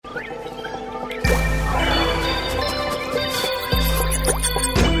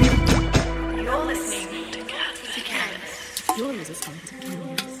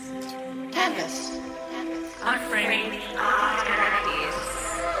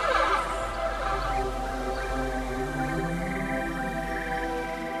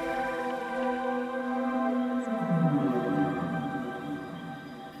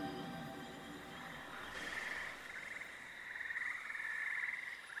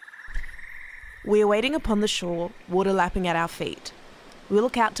We are waiting upon the shore, water lapping at our feet. We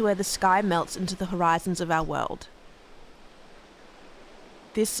look out to where the sky melts into the horizons of our world.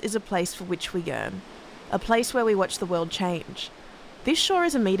 This is a place for which we yearn, a place where we watch the world change. This shore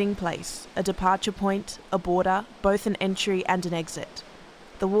is a meeting place, a departure point, a border, both an entry and an exit.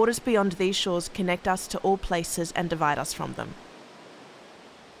 The waters beyond these shores connect us to all places and divide us from them.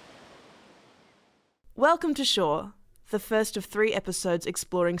 Welcome to Shore, the first of 3 episodes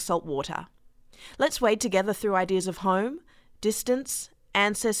exploring salt water. Let's wade together through ideas of home, distance,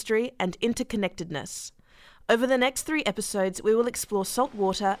 ancestry, and interconnectedness. Over the next 3 episodes, we will explore salt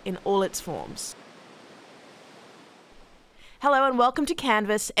water in all its forms. Hello and welcome to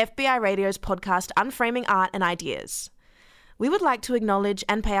Canvas, FBI Radio's podcast Unframing Art and Ideas. We would like to acknowledge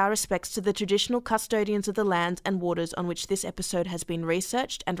and pay our respects to the traditional custodians of the lands and waters on which this episode has been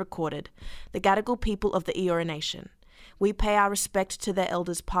researched and recorded, the Gadigal people of the Eora Nation. We pay our respect to their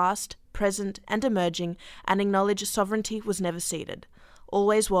elders past, present and emerging, and acknowledge sovereignty was never ceded.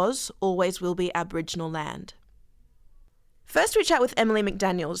 Always was, always will be Aboriginal land. First we chat with Emily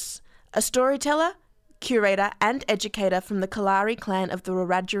McDaniels, a storyteller, curator and educator from the Kalari clan of the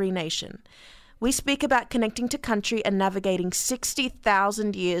Wiradjuri Nation. We speak about connecting to country and navigating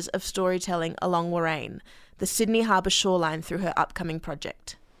 60,000 years of storytelling along Warrane, the Sydney Harbour shoreline, through her upcoming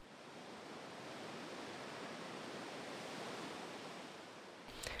project.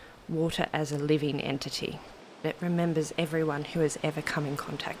 Water as a living entity. It remembers everyone who has ever come in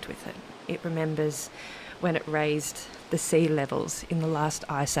contact with it. It remembers when it raised the sea levels in the last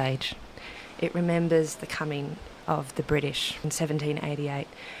ice age. It remembers the coming of the British in 1788.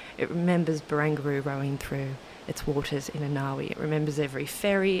 It remembers Barangaroo rowing through its waters in Anawi. It remembers every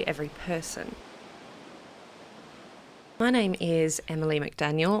ferry, every person. My name is Emily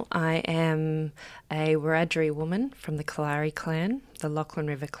McDaniel. I am a Wiradjuri woman from the Kalari clan, the Lachlan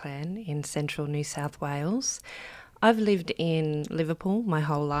River clan in central New South Wales. I've lived in Liverpool my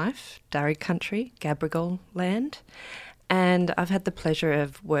whole life, Darug country, Gabrogal land, and I've had the pleasure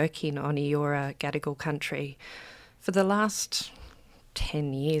of working on Eora Gadigal country for the last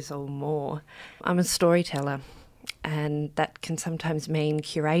 10 years or more. I'm a storyteller, and that can sometimes mean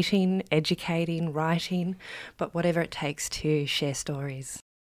curating, educating, writing, but whatever it takes to share stories.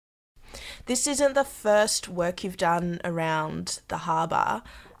 This isn't the first work you've done around the harbour.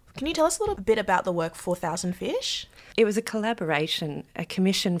 Can you tell us a little bit about the work 4,000 Fish? It was a collaboration, a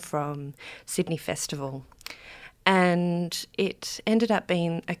commission from Sydney Festival, and it ended up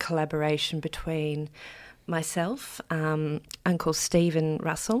being a collaboration between myself, Uncle Stephen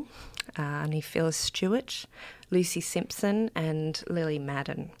Russell, Auntie Phyllis Stewart, Lucy Simpson and Lily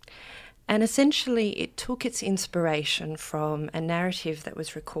Madden. And essentially it took its inspiration from a narrative that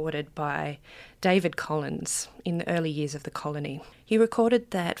was recorded by David Collins in the early years of the colony. He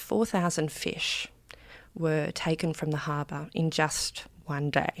recorded that 4,000 fish were taken from the harbour in just one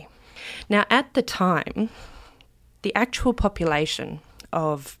day. Now at the time, the actual population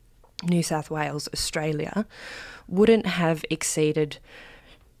of New South Wales, Australia, wouldn't have exceeded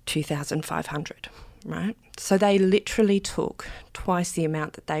 2,500, right? So they literally took twice the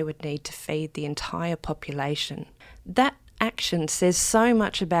amount that they would need to feed the entire population. That action says so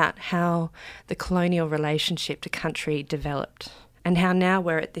much about how the colonial relationship to country developed and how now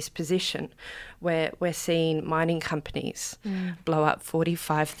we're at this position where we're seeing mining companies blow up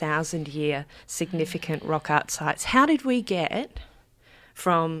 45,000-year significant rock art sites. How did we get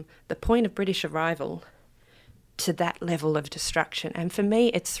from the point of British arrival to that level of destruction? And for me,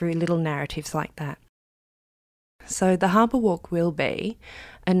 it's through little narratives like that. So the Harbour Walk will be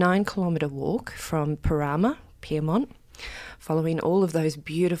a 9-kilometre walk from Parama, Pyrmont, following all of those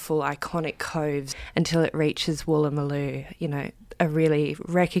beautiful, iconic coves until it reaches Woolloomooloo, you know, a really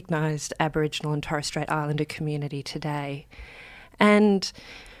recognised Aboriginal and Torres Strait Islander community today. And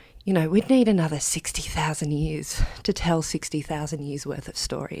you know, we'd need another 60,000 years to tell 60,000 years worth of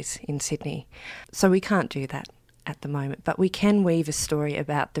stories in Sydney. So we can't do that at the moment, but we can weave a story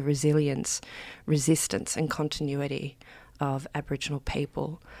about the resilience, resistance and continuity of Aboriginal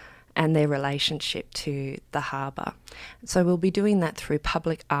people and their relationship to the harbour. So we'll be doing that through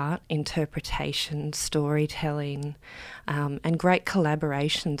public art, interpretation, storytelling, and great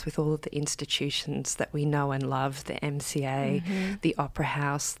collaborations with all of the institutions that we know and love, the MCA, the Opera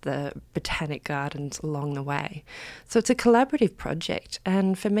House, the Botanic Gardens along the way. So it's a collaborative project,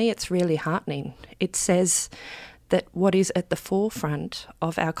 and for me it's really heartening. It says that what is at the forefront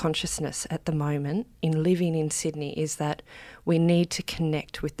of our consciousness at the moment in living in Sydney is that we need to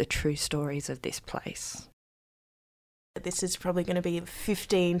connect with the true stories of this place. This is probably going to be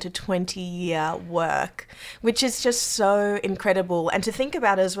 15 to 20 year work, which is just so incredible. And to think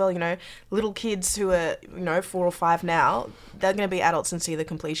about as well, little kids who are, 4 or 5 now, they're going to be adults and see the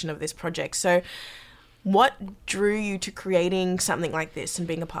completion of this project. So what drew you to creating something like this and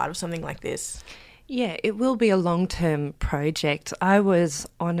being a part of something like this? Yeah, it will be a long-term project. I was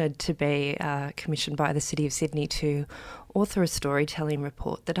honoured to be commissioned by the City of Sydney to author a storytelling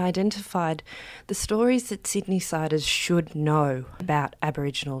report that identified the stories that Sydney-siders should know about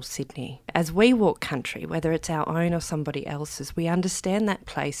Aboriginal Sydney. As we walk country, whether it's our own or somebody else's, we understand that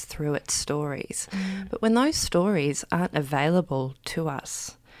place through its stories. But when those stories aren't available to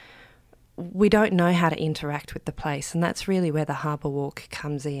us, we don't know how to interact with the place, and that's really where the Harbour Walk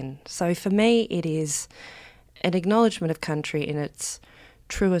comes in. So for me, it is an acknowledgement of country in its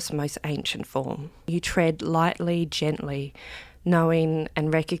truest, most ancient form. You tread lightly, gently, knowing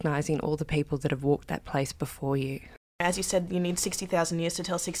and recognising all the people that have walked that place before you. As you said, you need 60,000 years to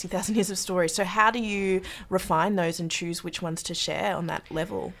tell 60,000 years of stories. So how do you refine those and choose which ones to share on that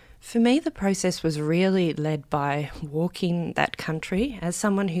level? For me, the process was really led by walking that country as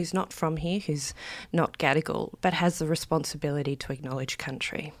someone who's not from here, who's not Gadigal, but has the responsibility to acknowledge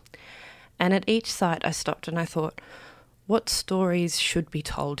country. And at each site I stopped and I thought, what stories should be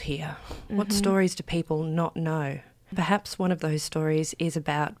told here? What stories do people not know? Perhaps one of those stories is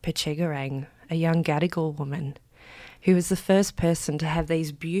about Pechegarang, a young Gadigal woman who was the first person to have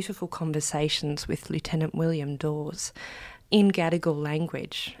these beautiful conversations with Lieutenant William Dawes in Gadigal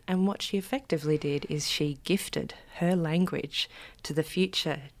language. And what she effectively did is she gifted her language to the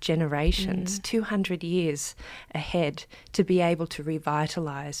future generations 200 years ahead to be able to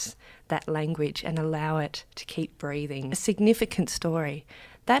revitalise that language and allow it to keep breathing. A significant story.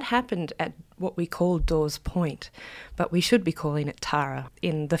 That happened at what we call Dawes Point, but we should be calling it Tara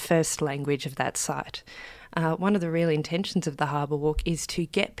in the first language of that site. One of the real intentions of the Harbour Walk is to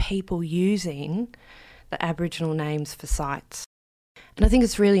get people using the Aboriginal names for sites. And I think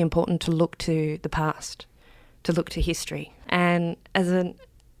it's really important to look to the past, to look to history. And as an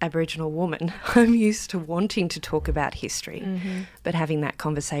Aboriginal woman, I'm used to wanting to talk about history, but having that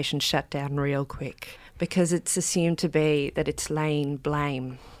conversation shut down real quick because it's assumed to be that it's laying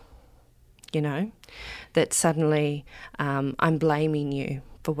blame, that suddenly I'm blaming you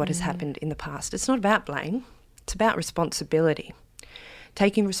for what has happened in the past. It's not about blame, it's about responsibility.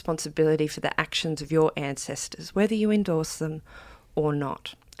 Taking responsibility for the actions of your ancestors, whether you endorse them or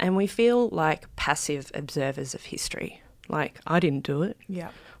not. And we feel like passive observers of history. Like, I didn't do it.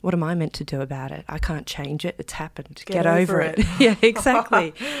 Yeah. What am I meant to do about it? I can't change it. It's happened. Get over it. Yeah,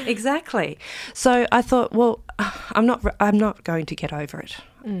 exactly. Exactly. So I thought, well, I'm not going to get over it.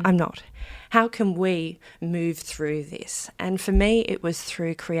 I'm not. How can we move through this? And for me, it was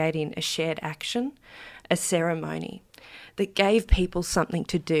through creating a shared action, a ceremony that gave people something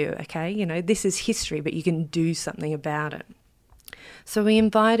to do, okay? This is history, but you can do something about it. So we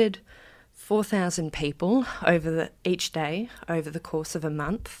invited 4,000 people each day over the course of a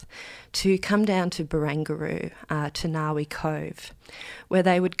month to come down to Barangaroo, to Nawi Cove, where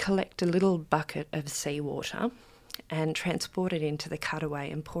they would collect a little bucket of seawater and transport it into the cutaway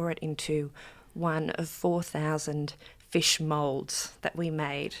and pour it into one of 4,000 fish moulds that we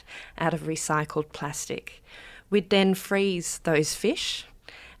made out of recycled plastic. We'd then freeze those fish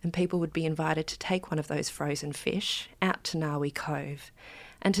and people would be invited to take one of those frozen fish out to Nawi Cove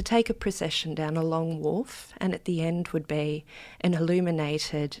and to take a procession down a long wharf, and at the end would be an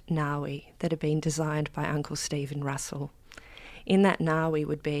illuminated Nawi that had been designed by Uncle Stephen Russell. In that Nawi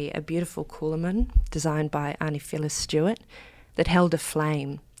would be a beautiful Coolaman designed by Auntie Phyllis Stewart that held a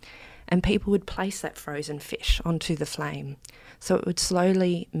flame, and people would place that frozen fish onto the flame so it would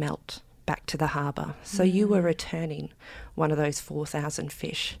slowly melt back to the harbour. So you were returning one of those 4,000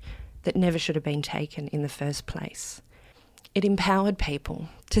 fish that never should have been taken in the first place. It empowered people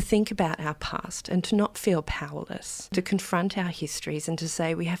to think about our past and to not feel powerless, to confront our histories and to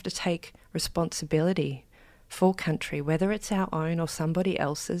say we have to take responsibility for country, whether it's our own or somebody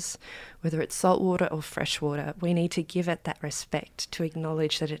else's, whether it's saltwater or freshwater. We need to give it that respect, to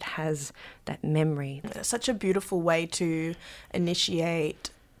acknowledge that it has that memory. Such a beautiful way to initiate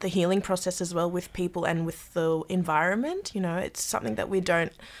the healing process as well with people and with the environment. It's something that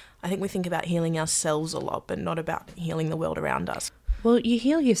I think we think about healing ourselves a lot, but not about healing the world around us. Well, you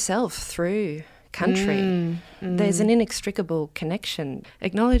heal yourself through country. There's an inextricable connection.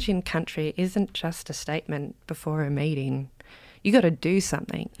 Acknowledging country isn't just a statement before a meeting. You got to do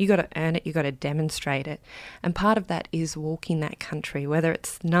something. You got to earn it. You got to demonstrate it. And part of that is walking that country, whether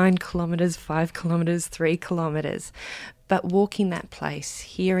it's 9 kilometres, 5 kilometres, 3 kilometres. But walking that place,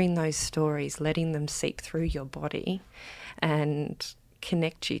 hearing those stories, letting them seep through your body and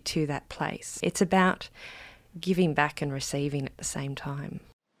connect you to that place. It's about giving back and receiving at the same time.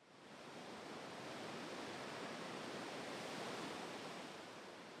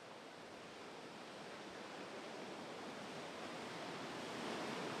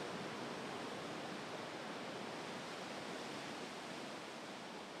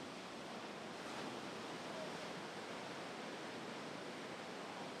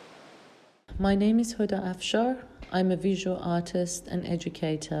 My name is Huda Afshar. I'm a visual artist and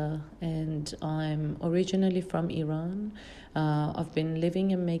educator, and I'm originally from Iran. I've been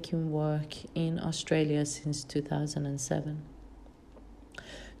living and making work in Australia since 2007.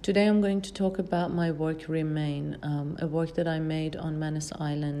 Today I'm going to talk about my work Remain, a work that I made on Manus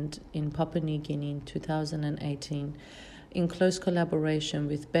Island in Papua New Guinea in 2018 in close collaboration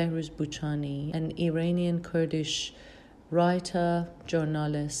with Behrouz Boochani, an Iranian Kurdish writer,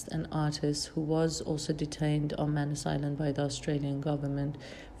 journalist and artist who was also detained on Manus Island by the Australian government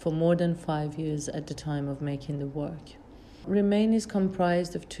for more than 5 years at the time of making the work. Remain is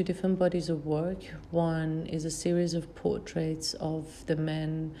comprised of two different bodies of work. One is a series of portraits of the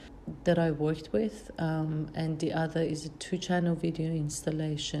men that I worked with, and the other is a 2-channel video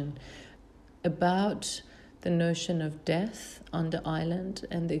installation about the notion of death on the island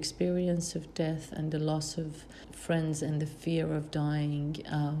and the experience of death and the loss of friends and the fear of dying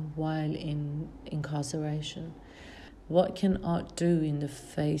while in incarceration. What can art do in the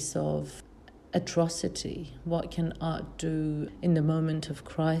face of atrocity? What can art do in the moment of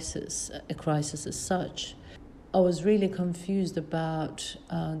crisis, a crisis as such? I was really confused about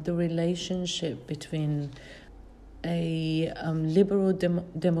the relationship between a liberal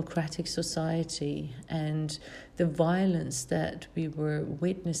democratic society and the violence that we were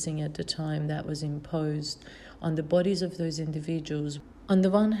witnessing at the time that was imposed on the bodies of those individuals. On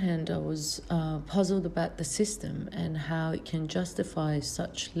the one hand, I was puzzled about the system and how it can justify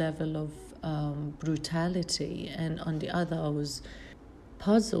such level of brutality, and on the other, I was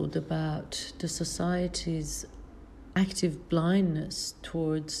puzzled about the society's active blindness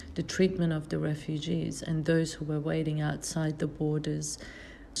towards the treatment of the refugees and those who were waiting outside the borders,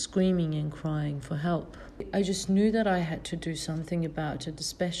 screaming and crying for help. I just knew that I had to do something about it,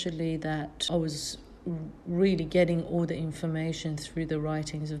 especially that I was really getting all the information through the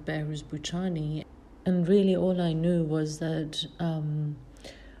writings of Behrouz Boochani. And really all I knew was that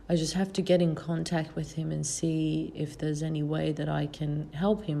I just have to get in contact with him and see if there's any way that I can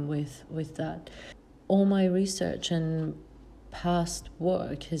help him with that. All my research and past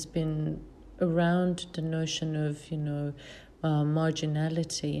work has been around the notion of,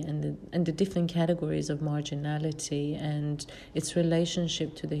 marginality and the different categories of marginality and its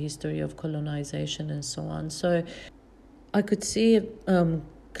relationship to the history of colonization and so on. So I could see a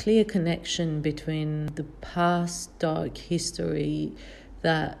clear connection between the past dark history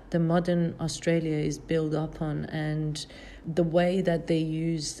that the modern Australia is built up on and the way that they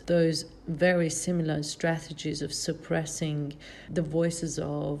use those very similar strategies of suppressing the voices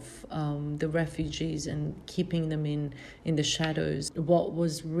of the refugees and keeping them in the shadows. What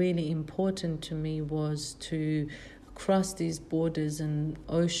was really important to me was to cross these borders and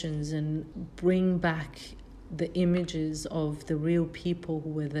oceans and bring back the images of the real people who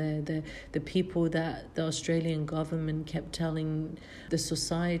were there, the people that the Australian government kept telling the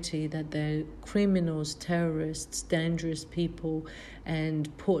society that they're criminals, terrorists, dangerous people, and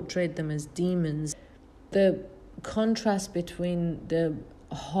portrayed them as demons. The contrast between the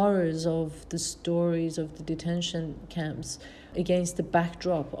horrors of the stories of the detention camps against the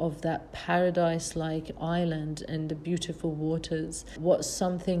backdrop of that paradise-like island and the beautiful waters was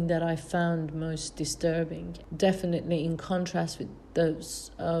something that I found most disturbing. Definitely in contrast with the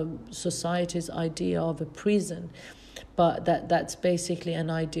society's idea of a prison, but that's basically an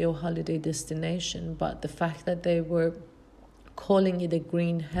ideal holiday destination. But the fact that they were calling it a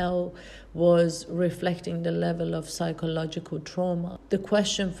green hell was reflecting the level of psychological trauma. The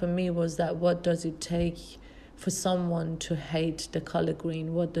question for me was that what does it take for someone to hate the color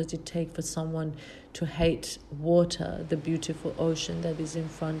green? What does it take for someone to hate water, the beautiful ocean that is in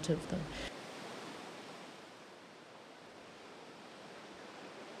front of them?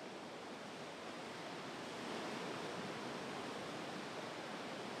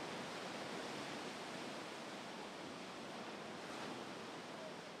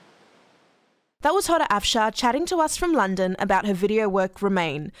 That was Huda Afshar chatting to us from London about her video work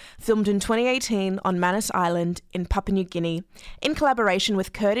Remain, filmed in 2018 on Manus Island in Papua New Guinea, in collaboration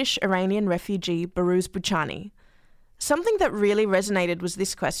with Kurdish Iranian refugee Behrouz Boochani. Something that really resonated was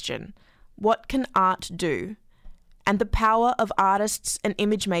this question: what can art do? and the power of artists and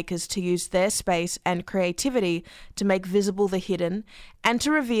image makers to use their space and creativity to make visible the hidden and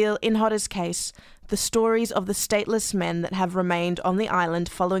to reveal, in Hodda's case, the stories of the stateless men that have remained on the island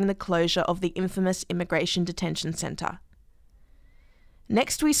following the closure of the infamous immigration detention centre.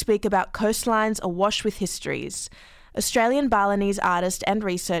 Next, we speak about coastlines awash with histories. Australian Balinese artist and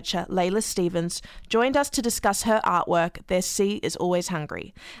researcher Layla Stevens joined us to discuss her artwork, Their Sea is Always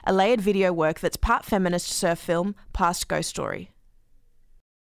Hungry, a layered video work that's part feminist surf film, past ghost story.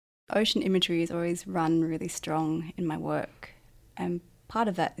 Ocean imagery has always run really strong in my work, and part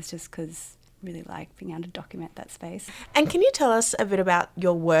of that is just because I really like being able to document that space. And can you tell us a bit about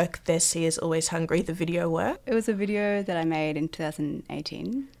your work, Their Sea is Always Hungry, the video work? It was a video that I made in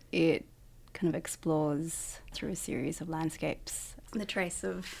 2018. It kind of explores through a series of landscapes the trace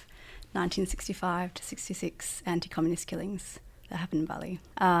of 1965 to 66 anti-communist killings that happened in Bali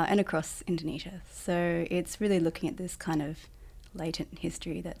and across Indonesia. So it's really looking at this kind of latent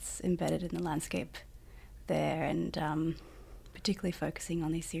history that's embedded in the landscape there, and particularly focusing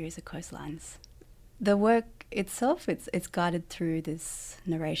on these series of coastlines. The work itself, it's guided through this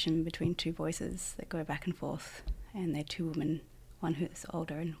narration between two voices that go back and forth, and they're two women, one who's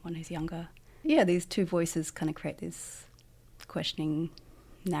older and one who's younger. Yeah, these two voices kind of create this questioning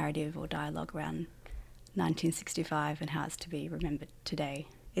narrative or dialogue around 1965 and how it's to be remembered today.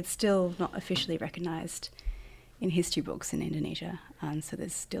 It's still not officially recognised in history books in Indonesia, so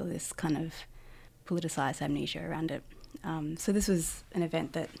there's still this kind of politicised amnesia around it. So this was an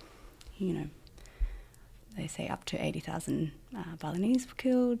event that, you know, they say up to 80,000 Balinese were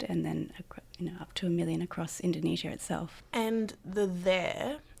killed, and then up to 1 million across Indonesia itself. And the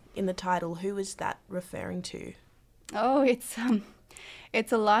there in the title, who is that referring to? Oh, it's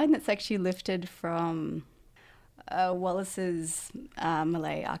a line that's actually lifted from Wallace's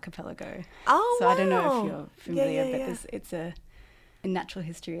Malay archipelago. Oh, so wow. I don't know if you're familiar, Yeah. but it's in natural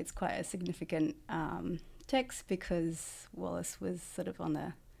history, it's quite a significant text because Wallace was sort of on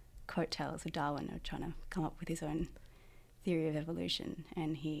the coattails of Darwin, or trying to come up with his own theory of evolution,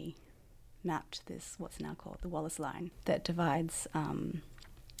 and he mapped this, what's now called the Wallace Line, that divides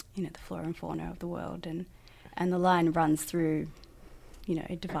the flora and fauna of the world, and the line runs through,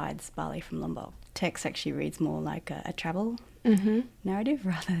 it divides Bali from Lombok. Text actually reads more like a travel narrative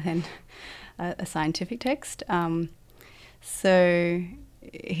rather than a scientific text. So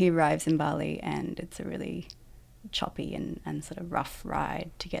he arrives in Bali, and it's a really choppy and sort of rough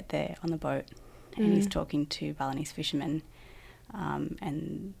ride to get there on the boat. And he's talking to Balinese fishermen,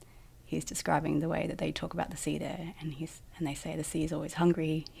 and he's describing the way that they talk about the sea there, and they say the sea is always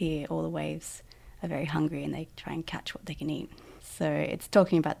hungry here. All the waves are very hungry, and they try and catch what they can eat. So it's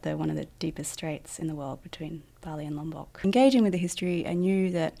talking about one of the deepest straits in the world between Bali and Lombok. Engaging with the history, I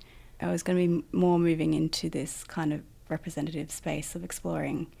knew that I was going to be more moving into this kind of representative space of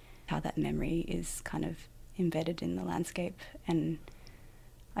exploring how that memory is kind of embedded in the landscape, and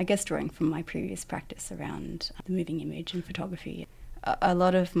I guess drawing from my previous practice around the moving image and photography. A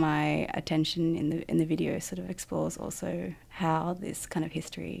lot of my attention in the video sort of explores also how this kind of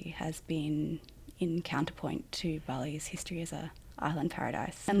history has been in counterpoint to Bali's history as a island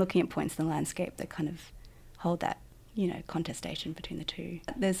paradise, and looking at points in the landscape that kind of hold that, contestation between the two.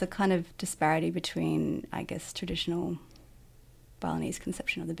 There's a kind of disparity between, I guess, traditional Balinese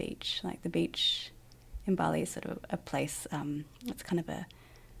conception of the beach. Like the beach in Bali is sort of a place, it's kind of a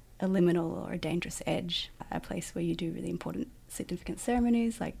liminal or a dangerous edge, a place where you do really important, significant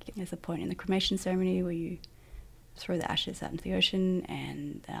ceremonies. Like there's a point in the cremation ceremony where you throw the ashes out into the ocean,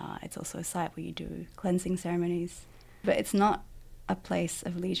 and it's also a site where you do cleansing ceremonies. But it's not a place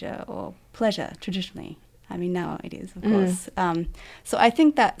of leisure or pleasure traditionally. I mean, now it is, of course. So I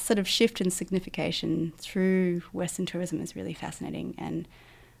think that sort of shift in signification through Western tourism is really fascinating, and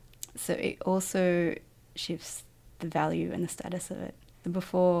so it also shifts the value and the status of it.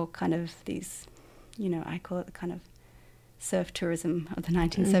 Before kind of these, I call it the kind of surf tourism of the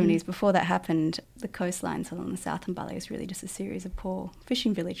 1970s, before that happened, the coastlines along the southern Bali was really just a series of poor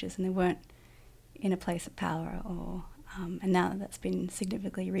fishing villages, and they weren't in a place of power, or and now that's been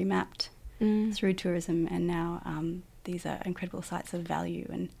significantly remapped through tourism, and now these are incredible sites of value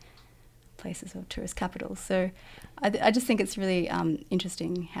and places of tourist capital. So I just think it's really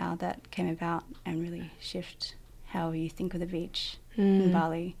interesting how that came about, and really shift how you think of the beach in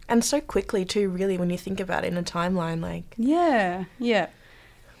Bali. And so quickly too, really, when you think about it in a timeline, like... Yeah.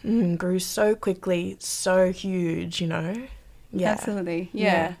 Grew so quickly, so huge, Yeah. Absolutely,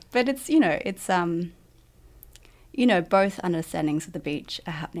 yeah. But it's, both understandings of the beach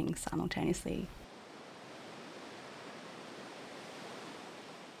are happening simultaneously.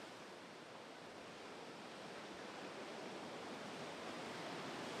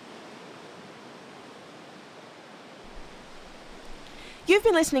 You've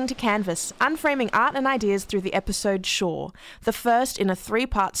been listening to Canvas, unframing art and ideas through the episode Shore, the first in a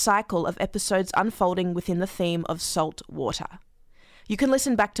 3-part cycle of episodes unfolding within the theme of salt water. You can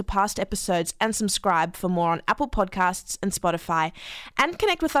listen back to past episodes and subscribe for more on Apple Podcasts and Spotify, and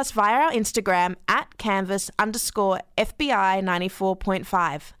connect with us via our Instagram at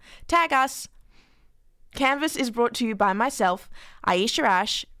Canvas_FBI94.5. Tag us! Canvas is brought to you by myself, Aisha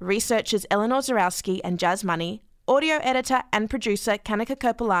Ash, researchers Eleanor Zarowski and Jazz Money, audio editor and producer Kanika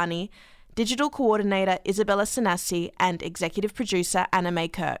Kopolani, digital coordinator Isabella Sanassi, and executive producer Anna May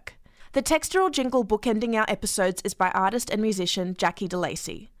Kirk. The textural jingle bookending our episodes is by artist and musician Jackie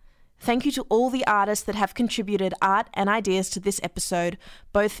DeLacy. Thank you to all the artists that have contributed art and ideas to this episode,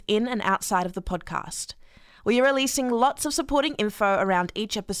 both in and outside of the podcast. We are releasing lots of supporting info around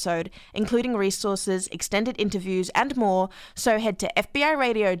each episode, including resources, extended interviews, and more, so head to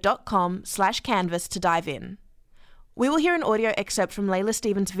fbiradio.com/canvas to dive in. We will hear an audio excerpt from Layla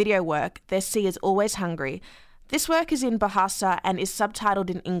Stevens' video work, Their Sea is Always Hungry. This work is in Bahasa and is subtitled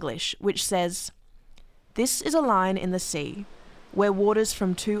in English, which says, "This is a line in the sea, where waters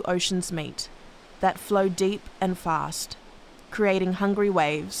from 2 oceans meet, that flow deep and fast, creating hungry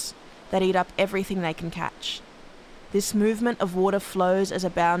waves that eat up everything they can catch. This movement of water flows as a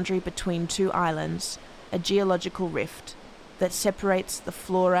boundary between 2 islands, a geological rift, that separates the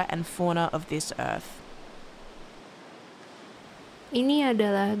flora and fauna of this earth." Ini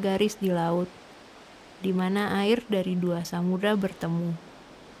adalah garis di laut, di mana air dari 2 samudra bertemu,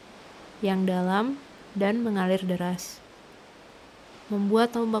 yang dalam dan mengalir deras,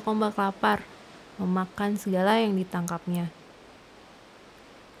 membuat ombak-ombak lapar, memakan segala yang ditangkapnya.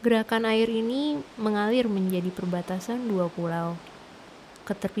 Gerakan air ini mengalir menjadi perbatasan 2 pulau,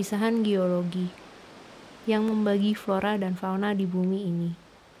 keterpisahan geologi, yang membagi flora dan fauna di bumi ini.